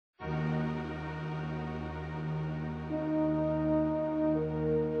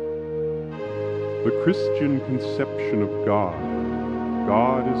The Christian conception of God.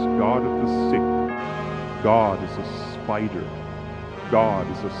 God is God of the sick. God is a spider. God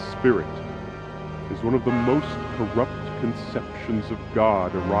is a spirit, is one of the most corrupt conceptions of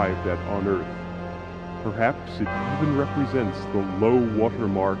God arrived at on earth. Perhaps it even represents the low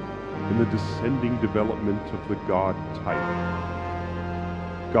watermark in the descending development of the God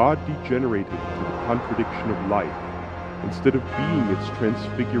type. God degenerated to the contradiction of life, instead of being its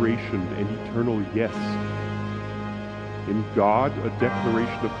transfiguration and eternal yes. In God, a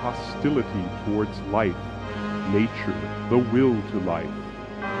declaration of hostility towards life, nature, the will to life.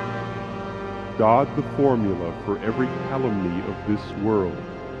 God the formula for every calumny of this world,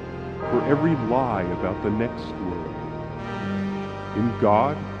 for every lie about the next world. In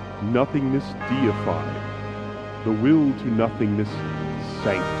God, nothingness deified, the will to nothingness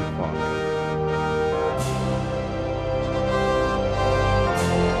sanctified.